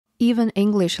Even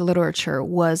English literature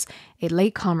was a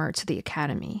latecomer to the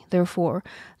academy. Therefore,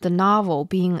 the novel,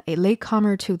 being a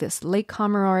latecomer to this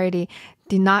latecomer already,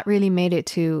 did not really make it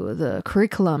to the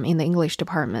curriculum in the English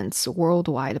departments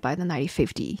worldwide by the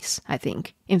 1950s, I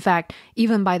think. In fact,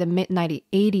 even by the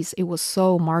mid-1980s, it was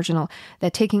so marginal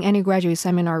that taking any graduate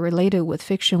seminar related with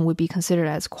fiction would be considered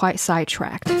as quite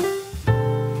sidetracked.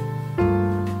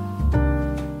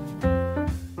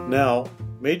 Now,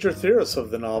 major theorists of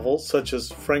the novel, such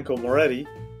as Franco Moretti,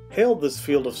 hailed this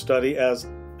field of study as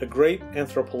a great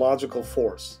anthropological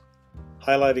force,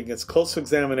 highlighting its close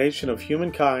examination of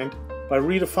humankind by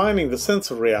redefining the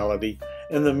sense of reality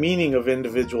and the meaning of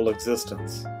individual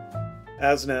existence.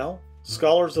 As now,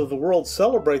 scholars of the world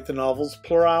celebrate the novel's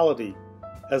plurality,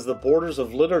 as the borders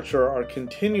of literature are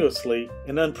continuously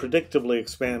and unpredictably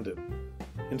expanded.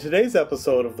 In today's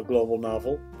episode of The Global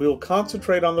Novel, we will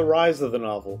concentrate on the rise of the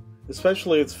novel,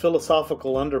 especially its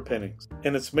philosophical underpinnings,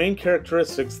 and its main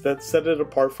characteristics that set it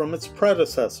apart from its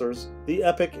predecessors, the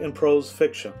epic and prose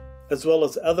fiction, as well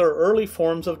as other early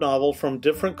forms of novel from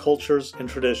different cultures and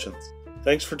traditions.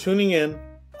 Thanks for tuning in.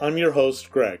 I'm your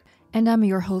host, Greg. And I'm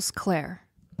your host, Claire.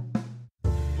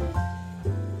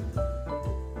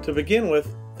 To begin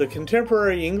with, the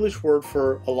contemporary English word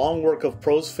for a long work of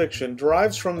prose fiction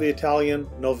derives from the Italian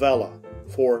novella,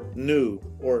 for new,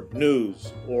 or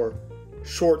news, or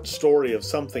short story of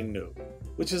something new,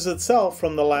 which is itself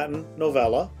from the Latin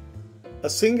novella, a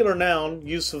singular noun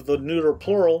use of the neuter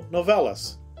plural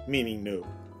novellus, meaning new.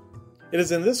 It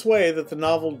is in this way that the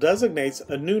novel designates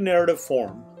a new narrative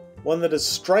form, one that is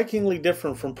strikingly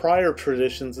different from prior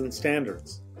traditions and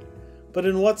standards. But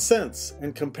in what sense,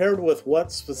 and compared with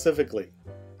what specifically?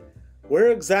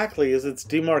 Where exactly is its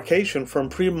demarcation from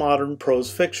pre-modern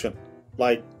prose fiction,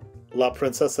 like La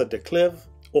Princessa de Clèves,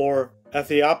 or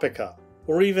Ethiopica,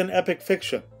 or even epic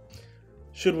fiction?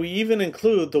 Should we even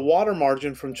include The Water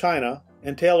Margin from China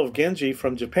and Tale of Genji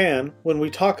from Japan when we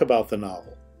talk about the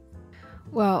novel?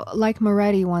 Well, like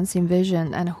Moretti once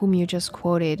envisioned and whom you just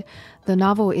quoted, the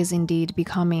novel is indeed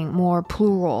becoming more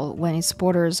plural when its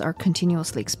borders are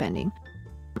continuously expanding.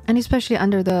 And especially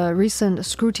under the recent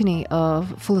scrutiny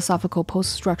of philosophical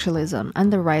post-structuralism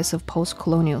and the rise of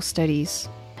post-colonial studies.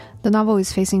 The novel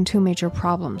is facing two major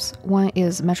problems. One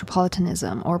is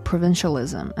metropolitanism or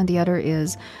provincialism, and the other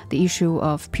is the issue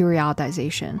of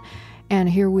periodization. And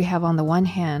here we have on the one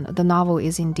hand, the novel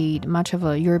is indeed much of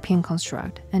a European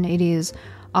construct, and it is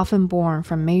often born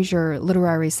from major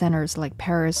literary centers like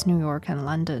Paris, New York, and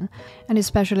London. And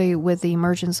especially with the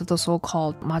emergence of the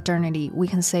so-called modernity, we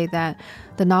can say that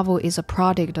the novel is a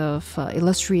product of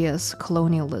illustrious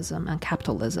colonialism and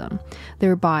capitalism.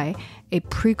 Thereby, it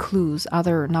precludes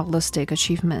other novelistic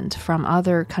achievement from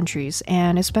other countries,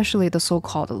 and especially the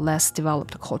so-called less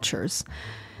developed cultures.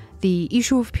 The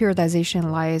issue of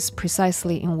periodization lies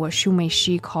precisely in what Xu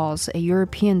Meishi calls a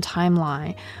European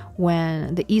timeline,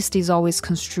 when the East is always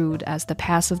construed as the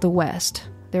past of the West.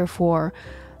 Therefore,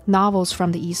 novels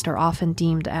from the East are often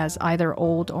deemed as either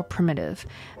old or primitive.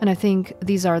 And I think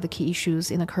these are the key issues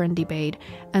in the current debate,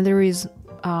 and there is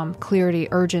clearly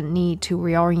urgent need to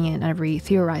reorient and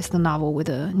re-theorize the novel with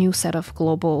a new set of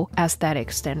global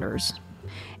aesthetic standards.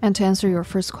 And to answer your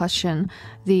first question,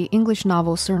 the English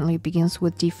novel certainly begins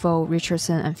with Defoe,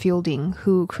 Richardson, and Fielding,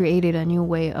 who created a new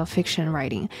way of fiction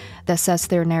writing that sets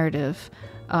their narrative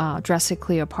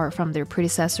drastically apart from their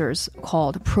predecessors,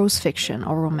 called prose fiction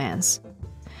or romance.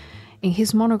 In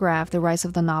his monograph, The Rise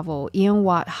of the Novel, Ian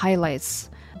Watt highlights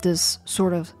this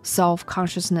sort of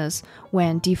self-consciousness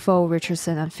when Defoe,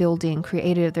 Richardson, and Fielding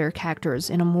created their characters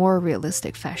in a more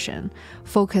realistic fashion,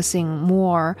 focusing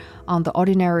more on the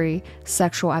ordinary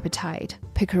sexual appetite,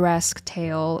 picaresque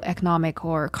tale, economic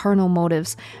or carnal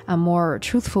motives, and more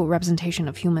truthful representation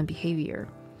of human behavior.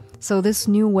 So this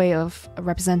new way of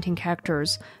representing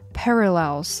characters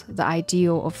parallels the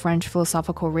ideal of French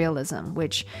philosophical realism,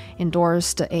 which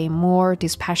endorsed a more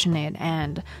dispassionate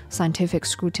and scientific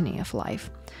scrutiny of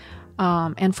life.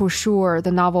 And for sure,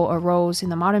 the novel arose in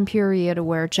the modern period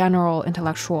where general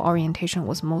intellectual orientation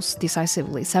was most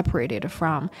decisively separated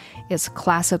from its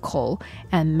classical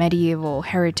and medieval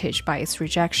heritage by its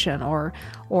rejection or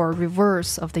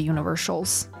reverse of the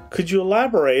universals. Could you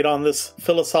elaborate on this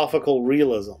philosophical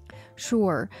realism?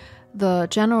 Sure. The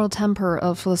general temper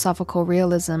of philosophical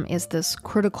realism is this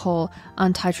critical,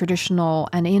 anti-traditional,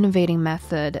 and innovating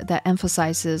method that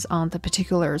emphasizes on the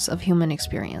particulars of human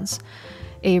experience.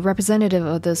 A representative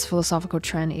of this philosophical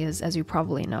trend is, as you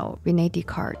probably know, René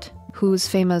Descartes, whose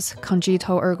famous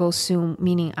cogito ergo sum,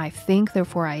 meaning I think,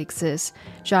 therefore I exist,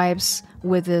 jibes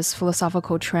with this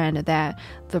philosophical trend that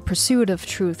the pursuit of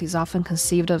truth is often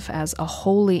conceived of as a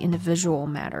wholly individual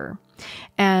matter.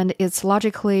 And it's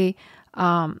logically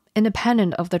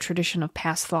independent of the tradition of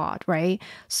past thought, right?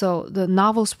 So the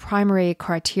novel's primary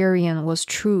criterion was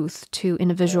truth to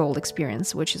individual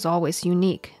experience, which is always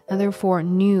unique and therefore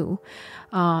new.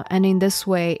 And in this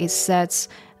way, it sets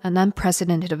an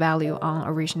unprecedented value on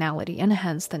originality, and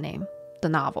hence the name, the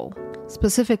novel.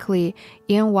 Specifically,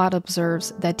 Ian Watt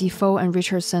observes that Defoe and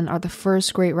Richardson are the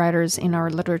first great writers in our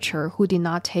literature who did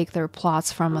not take their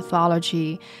plots from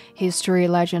mythology, history,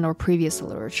 legend, or previous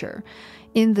literature.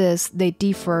 In this, they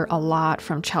differ a lot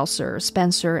from Chaucer,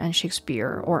 Spenser, and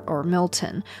Shakespeare, or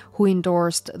Milton, who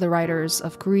endorsed the writers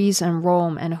of Greece and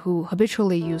Rome and who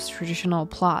habitually used traditional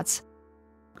plots.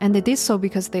 And they did so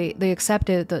because they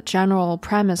accepted the general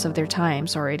premise of their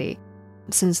times already,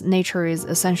 since nature is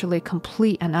essentially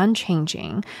complete and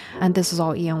unchanging, and this is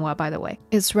all Ian Watt, by the way.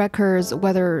 Its records,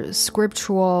 whether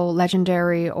scriptural,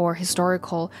 legendary, or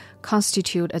historical,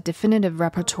 constitute a definitive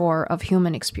repertoire of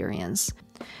human experience.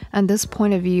 And this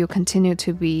point of view continued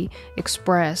to be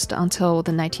expressed until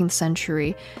the 19th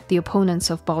century. The opponents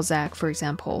of Balzac, for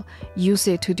example, used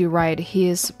it to deride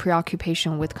his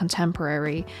preoccupation with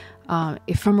contemporary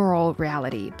ephemeral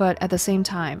reality. But at the same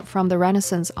time, from the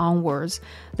Renaissance onwards,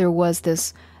 there was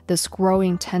this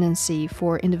growing tendency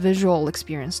for individual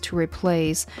experience to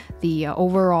replace the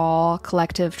overall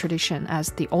collective tradition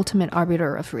as the ultimate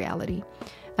arbiter of reality.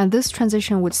 And this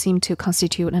transition would seem to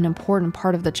constitute an important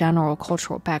part of the general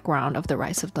cultural background of the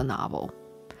rise of the novel.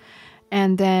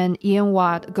 And then Ian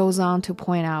Watt goes on to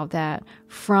point out that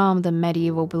from the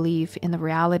medieval belief in the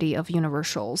reality of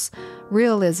universals,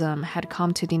 realism had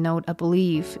come to denote a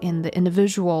belief in the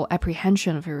individual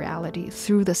apprehension of reality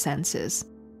through the senses.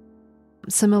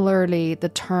 Similarly, the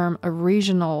term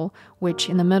original, which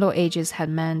in the Middle Ages had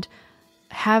meant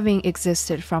having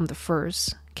existed from the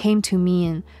first, came to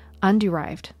mean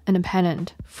underived,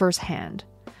 independent, first-hand.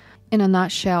 In a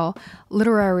nutshell,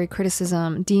 literary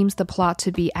criticism deems the plot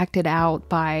to be acted out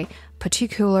by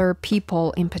particular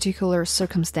people in particular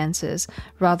circumstances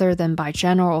rather than by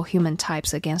general human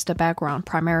types against a background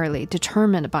primarily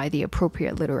determined by the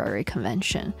appropriate literary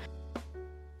convention.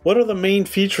 What are the main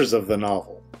features of the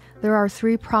novel? There are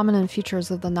three prominent features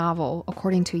of the novel,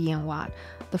 according to Ian Watt.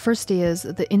 The first is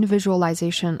the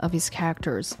individualization of its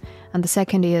characters, and the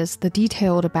second is the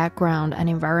detailed background and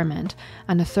environment,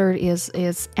 and the third is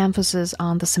its emphasis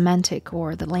on the semantic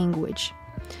or the language.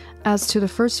 As to the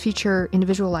first feature,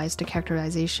 individualized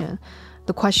characterization,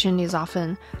 the question is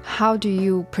often, how do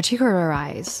you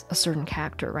particularize a certain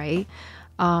character, right?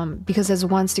 Because as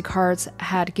once Descartes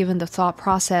had given the thought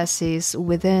processes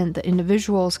within the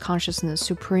individual's consciousness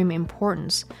supreme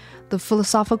importance, the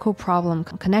philosophical problem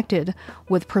connected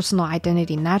with personal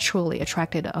identity naturally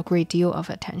attracted a great deal of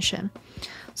attention.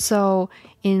 So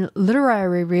in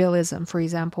literary realism, for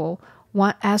example,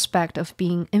 one aspect of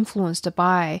being influenced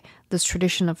by this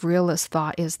tradition of realist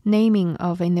thought is naming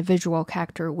of an individual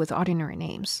character with ordinary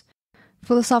names.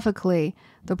 Philosophically,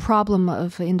 the problem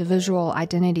of individual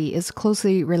identity is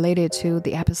closely related to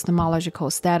the epistemological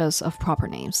status of proper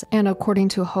names. And according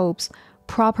to Hobbes,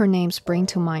 proper names bring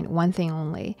to mind one thing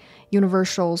only.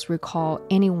 Universals recall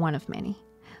any one of many.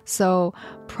 So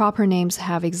proper names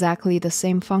have exactly the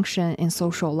same function in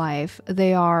social life.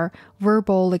 They are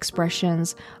verbal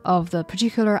expressions of the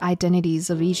particular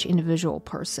identities of each individual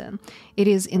person. It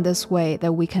is in this way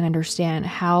that we can understand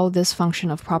how this function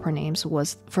of proper names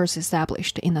was first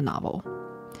established in the novel.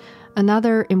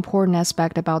 Another important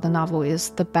aspect about the novel is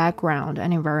the background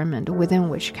and environment within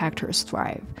which characters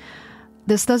thrive.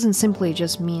 This doesn't simply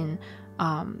just mean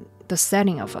the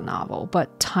setting of a novel,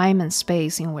 but time and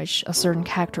space in which a certain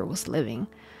character was living.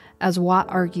 As Watt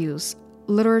argues,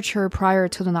 literature prior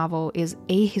to the novel is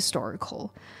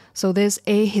ahistorical. So this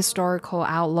ahistorical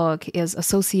outlook is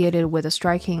associated with a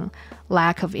striking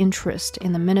lack of interest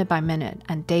in the minute-by-minute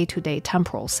and day-to-day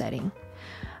temporal setting.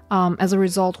 As a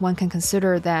result, one can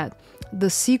consider that the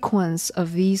sequence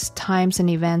of these times and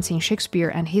events in Shakespeare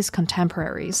and his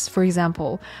contemporaries, for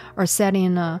example, are set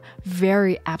in a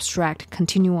very abstract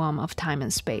continuum of time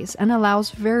and space and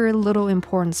allows very little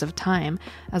importance of time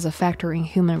as a factor in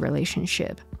human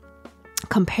relationship.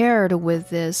 Compared with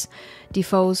this,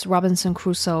 Defoe's Robinson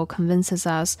Crusoe convinces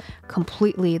us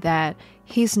completely that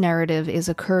his narrative is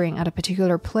occurring at a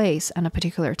particular place and a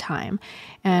particular time,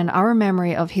 and our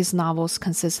memory of his novels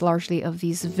consists largely of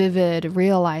these vivid,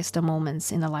 realized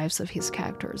moments in the lives of his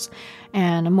characters,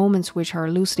 and moments which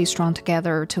are loosely strung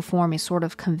together to form a sort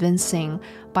of convincing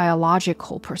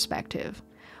biological perspective.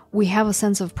 We have a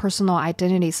sense of personal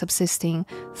identity subsisting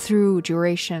through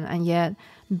duration and yet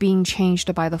being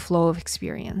changed by the flow of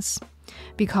experience.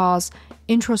 because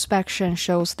introspection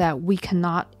shows that we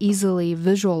cannot easily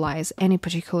visualize any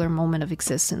particular moment of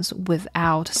existence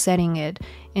without setting it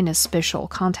in a spatial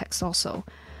context also.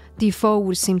 Defoe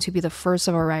would seem to be the first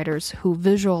of our writers who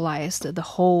visualized the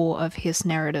whole of his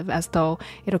narrative as though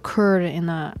it occurred in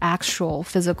an actual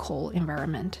physical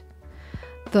environment.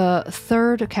 The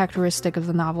third characteristic of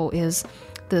the novel is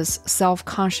this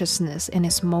self-consciousness in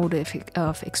its mode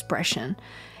of expression.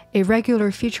 A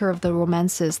regular feature of the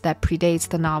romances that predates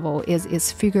the novel is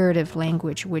its figurative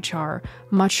language, which are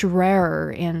much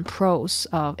rarer in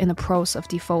the prose of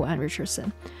Defoe and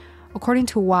Richardson. According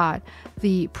to Watt,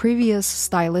 the previous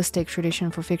stylistic tradition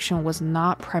for fiction was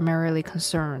not primarily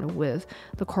concerned with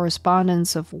the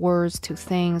correspondence of words to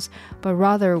things, but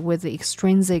rather with the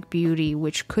extrinsic beauty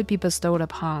which could be bestowed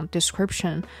upon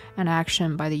description and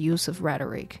action by the use of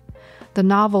rhetoric. The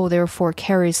novel therefore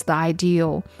carries the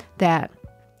ideal that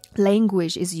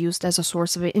language is used as a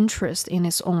source of interest in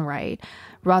its own right,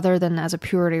 rather than as a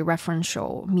purely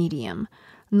referential medium.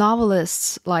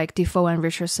 Novelists like Defoe and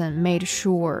Richardson made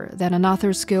sure that an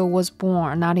author's skill was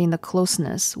born not in the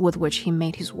closeness with which he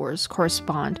made his words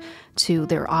correspond to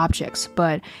their objects,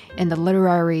 but in the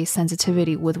literary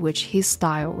sensitivity with which his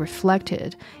style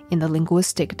reflected in the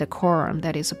linguistic decorum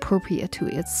that is appropriate to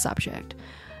its subject.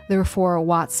 Therefore,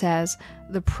 Watt says,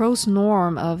 the prose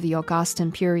norm of the Augustan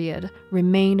period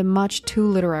remained much too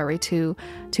literary to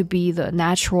be the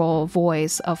natural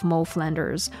voice of Mo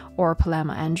Flanders or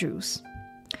Palama Andrews.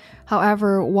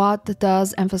 However, Watt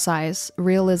does emphasize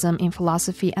realism in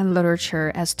philosophy and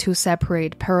literature as two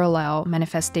separate parallel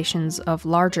manifestations of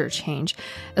larger change,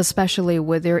 especially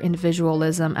with their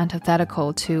individualism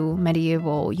antithetical to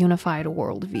medieval unified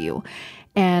worldview.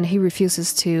 And he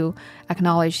refuses to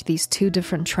acknowledge these two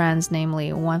different trends,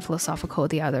 namely one philosophical,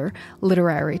 the other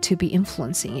literary, to be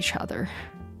influencing each other.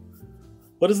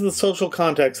 What is the social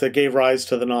context that gave rise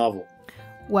to the novel?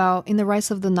 Well, in The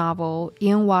Rise of the Novel,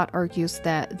 Ian Watt argues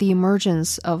that the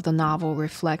emergence of the novel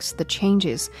reflects the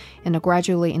changes in a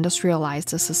gradually industrialized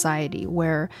society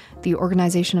where the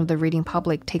organization of the reading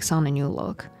public takes on a new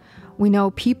look. We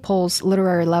know people's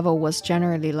literary level was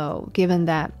generally low, given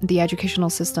that the educational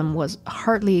system was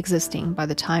hardly existing by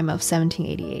the time of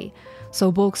 1788.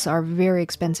 So books are very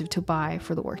expensive to buy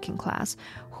for the working class,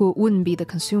 who wouldn't be the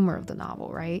consumer of the novel,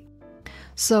 right?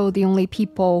 So the only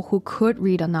people who could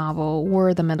read a novel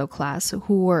were the middle class,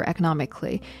 who were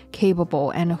economically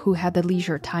capable and who had the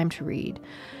leisure time to read.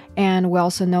 And we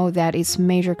also know that its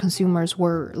major consumers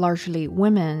were largely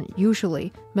women,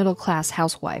 usually middle-class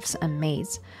housewives and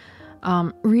maids.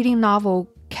 Reading novel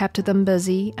kept them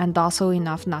busy and docile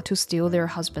enough not to steal their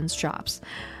husbands' jobs.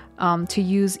 To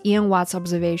use Ian Watt's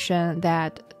observation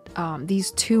that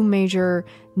these two major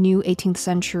new 18th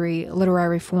century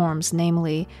literary forms,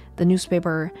 namely the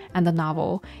newspaper and the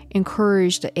novel,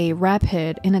 encouraged a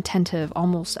rapid, inattentive,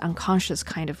 almost unconscious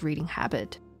kind of reading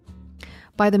habit.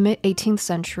 By the mid-18th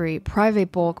century,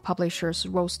 private book publishers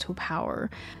rose to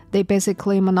power. They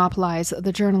basically monopolized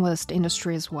the journalist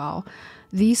industry as well.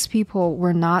 These people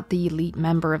were not the elite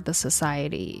member of the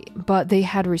society, but they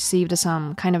had received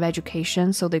some kind of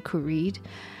education so they could read.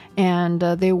 And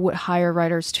they would hire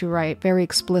writers to write very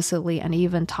explicitly and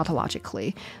even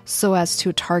tautologically, so as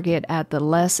to target at the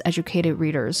less educated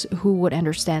readers who would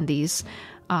understand these,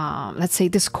 let's say,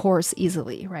 discourse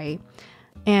easily, right?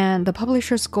 And the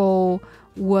publisher's goal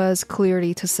was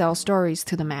clearly to sell stories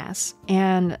to the mass,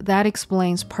 and that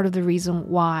explains part of the reason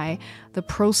why the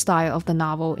prose style of the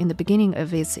novel in the beginning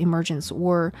of its emergence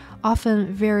were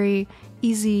often very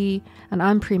easy and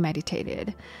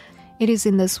unpremeditated. It is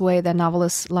in this way that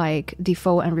novelists like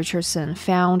Defoe and Richardson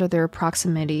found their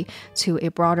proximity to a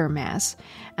broader mass.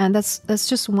 And that's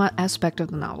just one aspect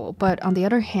of the novel. But on the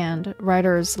other hand,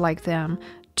 writers like them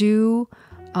do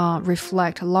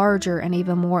reflect a larger and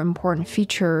even more important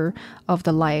feature of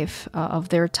the life of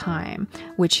their time,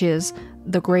 which is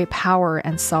the great power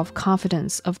and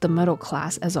self-confidence of the middle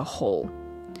class as a whole.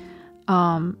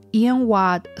 Ian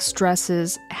Watt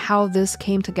stresses how this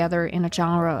came together in a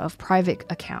genre of private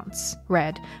accounts,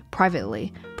 read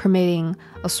privately, permitting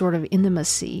a sort of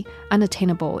intimacy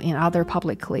unattainable in other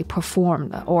publicly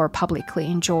performed or publicly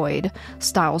enjoyed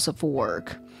styles of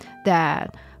work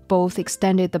that both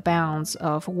extended the bounds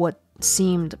of what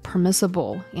seemed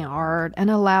permissible in art and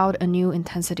allowed a new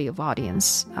intensity of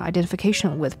audience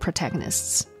identification with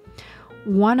protagonists.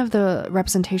 One of the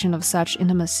representation of such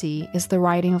intimacy is the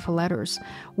writing of letters,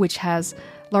 which has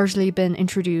largely been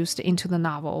introduced into the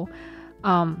novel.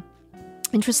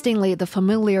 Interestingly, the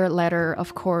familiar letter,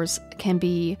 of course, can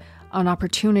be an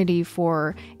opportunity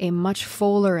for a much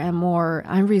fuller and more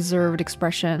unreserved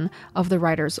expression of the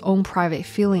writer's own private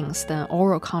feelings than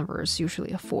oral converse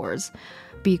usually affords,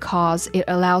 because it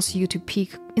allows you to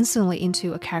peek instantly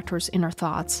into a character's inner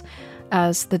thoughts,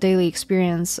 as the daily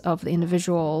experience of the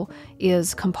individual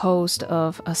is composed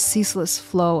of a ceaseless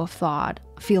flow of thought,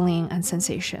 feeling, and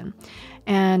sensation.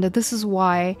 And this is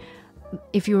why,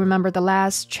 if you remember the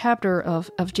last chapter of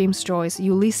James Joyce,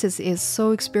 Ulysses is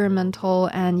so experimental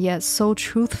and yet so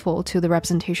truthful to the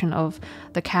representation of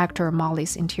the character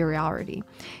Molly's interiority.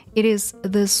 It is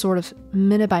this sort of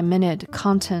minute-by-minute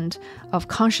content of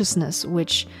consciousness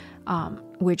which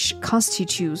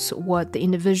constitutes what the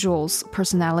individual's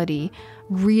personality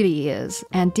really is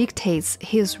and dictates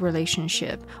his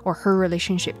relationship or her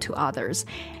relationship to others.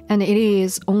 And it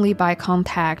is only by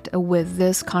contact with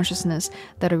this consciousness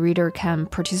that a reader can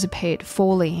participate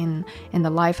fully in the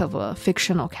life of a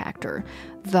fictional character.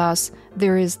 Thus,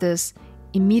 there is this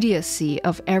immediacy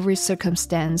of every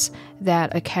circumstance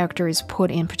that a character is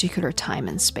put in particular time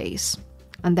and space.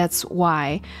 And that's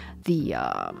why the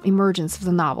emergence of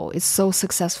the novel is so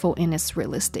successful in its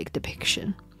realistic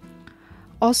depiction.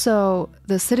 Also,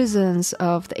 the citizens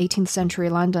of the 18th century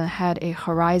London had a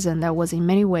horizon that was in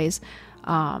many ways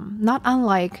not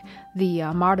unlike the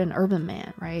modern urban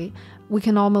man, right? We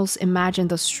can almost imagine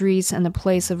the streets and the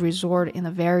place of resort in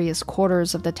the various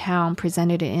quarters of the town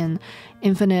presented in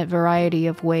infinite variety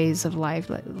of ways of life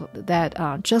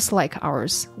that just like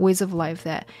ours, ways of life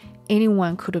that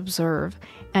anyone could observe,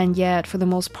 and yet, for the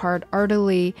most part,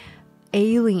 utterly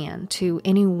alien to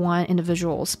any one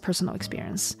individual's personal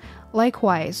experience.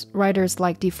 Likewise, writers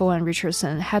like Defoe and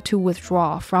Richardson had to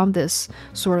withdraw from this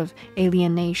sort of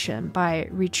alienation by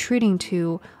retreating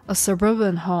to a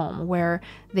suburban home where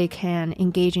they can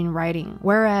engage in writing,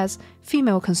 whereas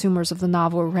female consumers of the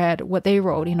novel read what they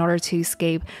wrote in order to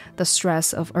escape the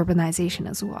stress of urbanization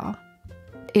as well.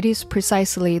 It is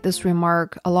precisely this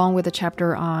remark, along with the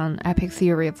chapter on epic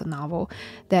theory of the novel,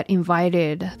 that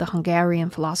invited the Hungarian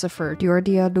philosopher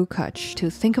György Lukács to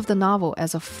think of the novel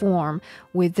as a form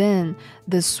within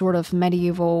this sort of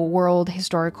medieval world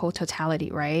historical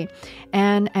totality, right?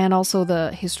 And also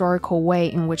the historical way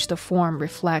in which the form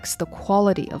reflects the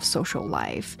quality of social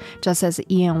life, just as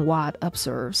Ian Watt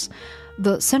observes.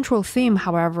 The central theme,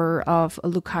 however, of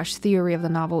Lukács' theory of the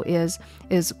novel is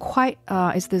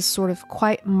this sort of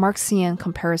quite Marxian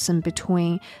comparison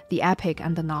between the epic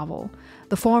and the novel.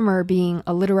 The former being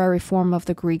a literary form of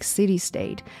the Greek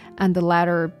city-state, and the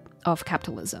latter of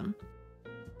capitalism.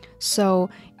 So,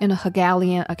 in a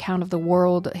Hegelian account of the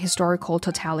world historical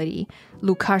totality,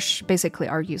 Lukács basically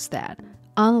argues that,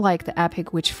 unlike the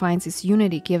epic, which finds its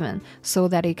unity given so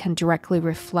that it can directly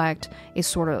reflect a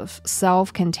sort of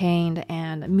self-contained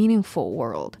and meaningful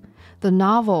world, the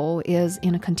novel is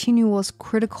in a continuous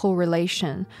critical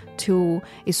relation to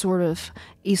a sort of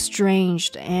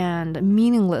estranged and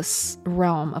meaningless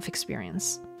realm of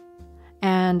experience.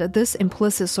 And this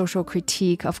implicit social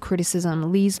critique of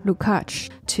criticism leads Lukács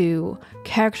to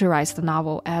characterize the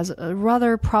novel as a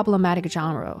rather problematic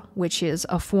genre, which is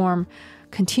a form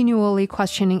continually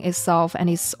questioning itself and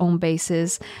its own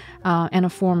basis, and a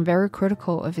form very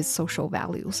critical of its social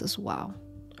values as well.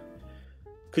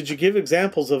 Could you give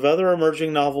examples of other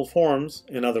emerging novel forms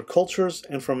in other cultures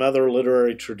and from other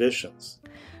literary traditions?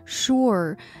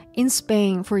 Sure. In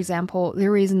Spain, for example,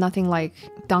 there is nothing like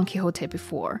Don Quixote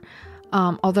before.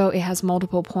 Although it has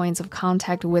multiple points of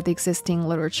contact with existing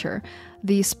literature,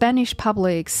 the Spanish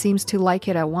public seems to like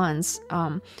it at once,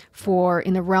 for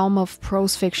in the realm of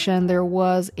prose fiction, there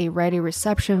was a ready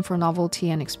reception for novelty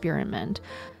and experiment.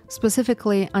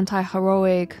 Specifically,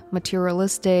 anti-heroic,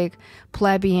 materialistic,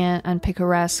 plebeian, and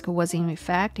picaresque was in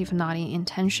effect, if not in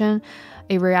intention,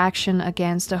 a reaction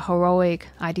against the heroic,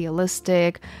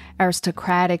 idealistic,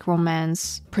 aristocratic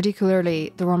romance,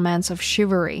 particularly the romance of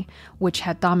chivalry, which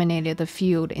had dominated the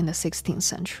field in the 16th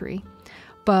century.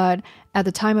 But at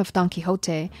the time of Don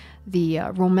Quixote, the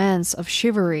romance of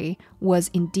chivalry was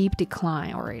in deep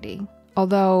decline already.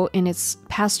 Although in its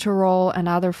pastoral and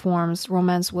other forms,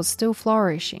 romance was still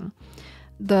flourishing.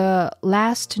 The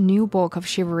last new book of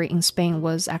chivalry in Spain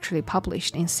was actually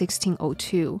published in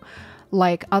 1602.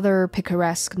 Like other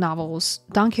picaresque novels,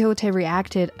 Don Quixote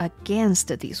reacted against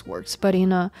these works, but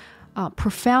in a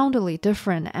profoundly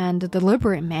different and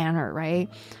deliberate manner, right?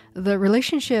 The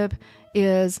relationship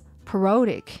is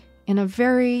parodic in a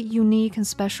very unique and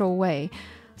special way.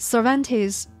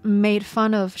 Cervantes made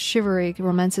fun of chivalric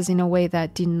romances in a way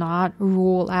that did not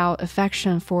rule out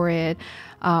affection for it,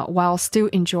 while still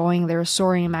enjoying their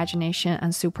soaring imagination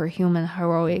and superhuman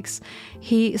heroics.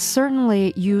 He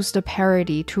certainly used a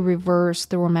parody to reverse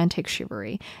the romantic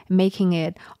chivalry, making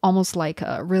it almost like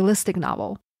a realistic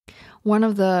novel. One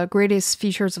of the greatest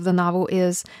features of the novel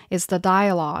is the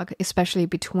dialogue, especially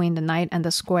between the knight and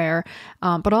the squire,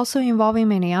 but also involving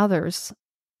many others.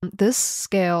 This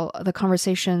scale, the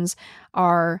conversations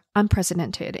are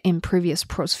unprecedented in previous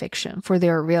prose fiction for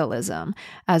their realism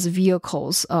as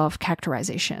vehicles of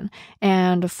characterization,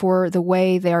 and for the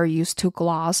way they are used to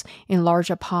gloss,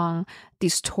 enlarge upon,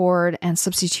 distort, and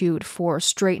substitute for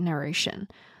straight narration.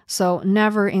 So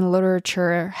never in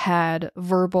literature had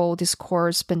verbal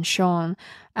discourse been shown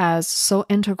as so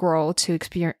integral to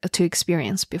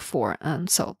experience before. And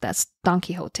so that's Don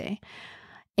Quixote.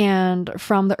 And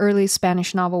from the early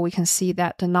Spanish novel, we can see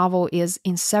that the novel is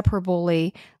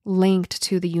inseparably linked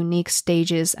to the unique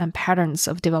stages and patterns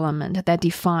of development that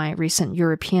define recent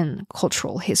European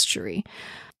cultural history.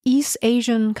 East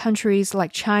Asian countries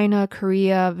like China,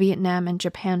 Korea, Vietnam, and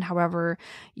Japan, however,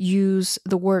 use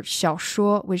the word 小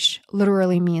说, which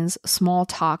literally means small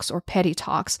talks or petty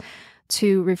talks,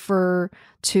 to refer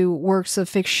to works of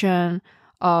fiction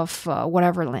of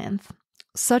whatever length.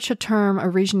 Such a term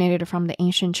originated from the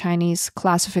ancient Chinese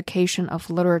classification of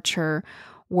literature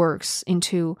works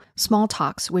into small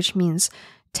talks, which means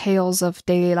tales of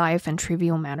daily life and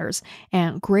trivial matters,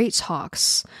 and great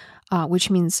talks, which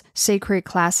means sacred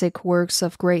classic works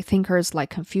of great thinkers like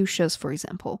Confucius, for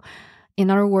example.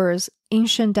 In other words,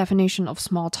 ancient definition of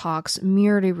small talks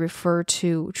merely refer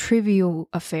to trivial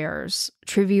affairs,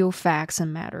 trivial facts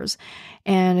and matters,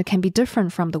 and it can be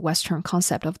different from the Western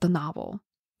concept of the novel.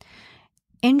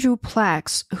 Andrew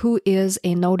Plax, who is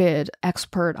a noted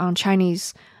expert on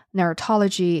Chinese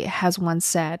narratology, has once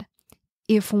said,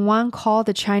 if one called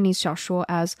the Chinese 小说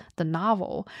as the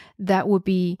novel, that would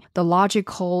be the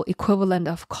logical equivalent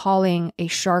of calling a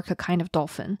shark a kind of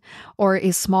dolphin, or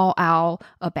a small owl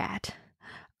a bat.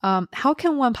 How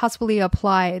can one possibly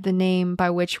apply the name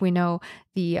by which we know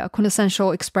the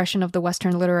quintessential expression of the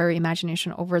Western literary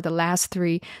imagination over the last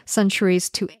 3 centuries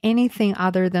to anything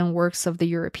other than works of the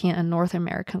European and North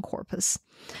American corpus?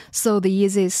 So the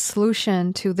easiest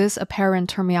solution to this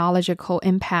apparent terminological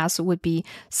impasse would be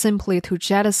simply to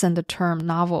jettison the term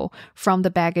novel from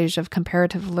the baggage of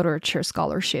comparative literature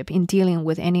scholarship in dealing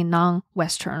with any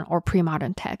non-Western or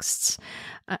pre-modern texts.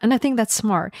 And I think that's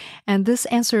smart. And this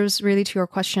answers really to your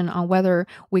question on whether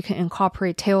we can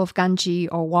incorporate Tale of Ganji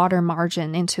or Water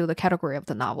Margin into the category of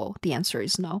the novel. The answer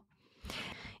is no.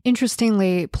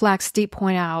 Interestingly, Plax did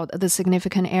point out the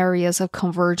significant areas of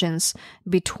convergence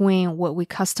between what we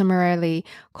customarily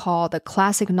call the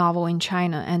classic novel in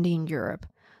China and in Europe.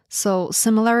 So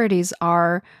similarities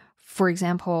are, for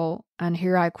example, and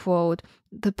here I quote,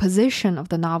 the position of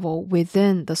the novel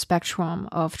within the spectrum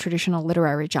of traditional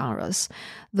literary genres,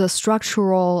 the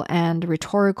structural and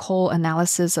rhetorical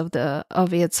analysis of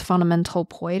its fundamental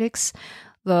poetics,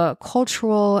 the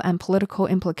cultural and political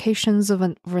implications of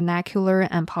vernacular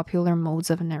and popular modes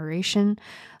of narration,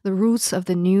 the roots of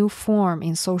the new form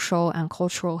in social and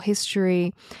cultural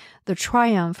history, the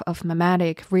triumph of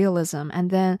mimetic realism, and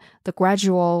then the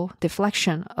gradual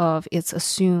deflection of its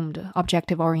assumed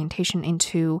objective orientation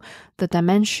into the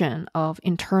dimension of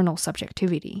internal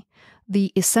subjectivity.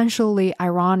 The essentially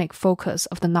ironic focus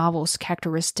of the novel's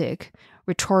characteristic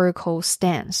rhetorical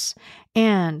stance,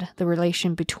 and the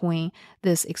relation between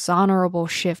this exonerable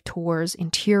shift towards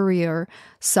interior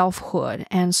selfhood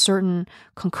and certain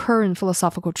concurrent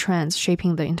philosophical trends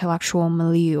shaping the intellectual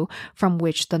milieu from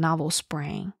which the novel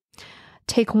sprang.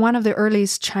 Take one of the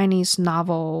earliest Chinese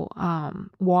novel,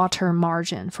 Water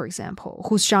Margin, for example,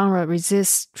 whose genre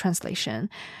resists translation,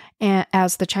 and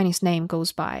as the Chinese name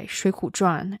goes by, 水浒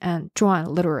传, and 传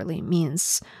literally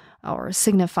means or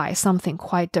signifies something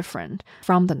quite different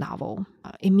from the novel.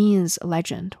 It means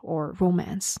legend or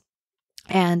romance.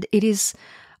 And it is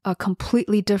a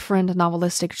completely different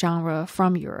novelistic genre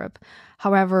from Europe.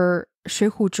 However, 水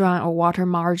浒传 or Water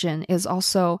Margin is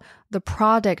also the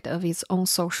product of its own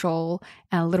social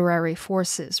and literary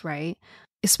forces, right?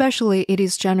 Especially, it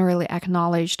is generally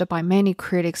acknowledged by many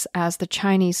critics as the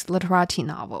Chinese literati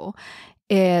novel.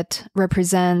 It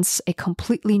represents a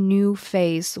completely new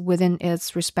phase within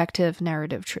its respective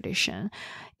narrative tradition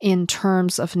in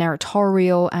terms of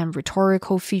narratorial and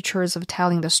rhetorical features of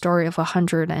telling the story of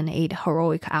 108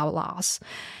 heroic outlaws.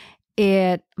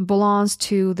 it belongs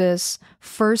to this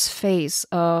first phase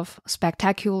of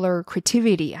spectacular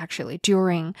creativity, actually,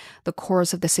 during the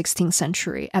course of the 16th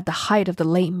century, at the height of the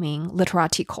late Ming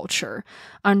literati culture,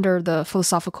 under the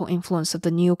philosophical influence of the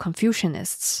Neo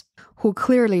Confucianists, who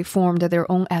clearly formed their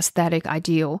own aesthetic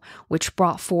ideal, which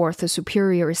brought forth the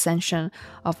superior ascension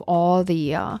of all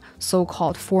the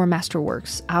so-called four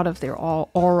masterworks out of their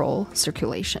oral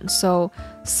circulation. So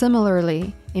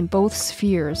similarly, in both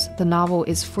spheres, the novel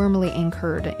is firmly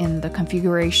anchored in the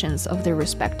configurations of their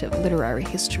respective literary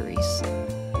histories.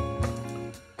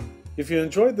 If you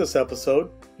enjoyed this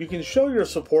episode, you can show your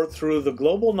support through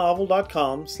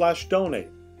theglobalnovel.com/donate.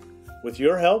 With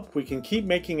your help, we can keep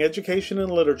making education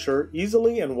and literature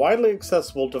easily and widely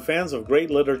accessible to fans of great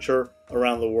literature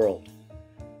around the world.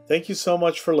 Thank you so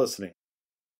much for listening.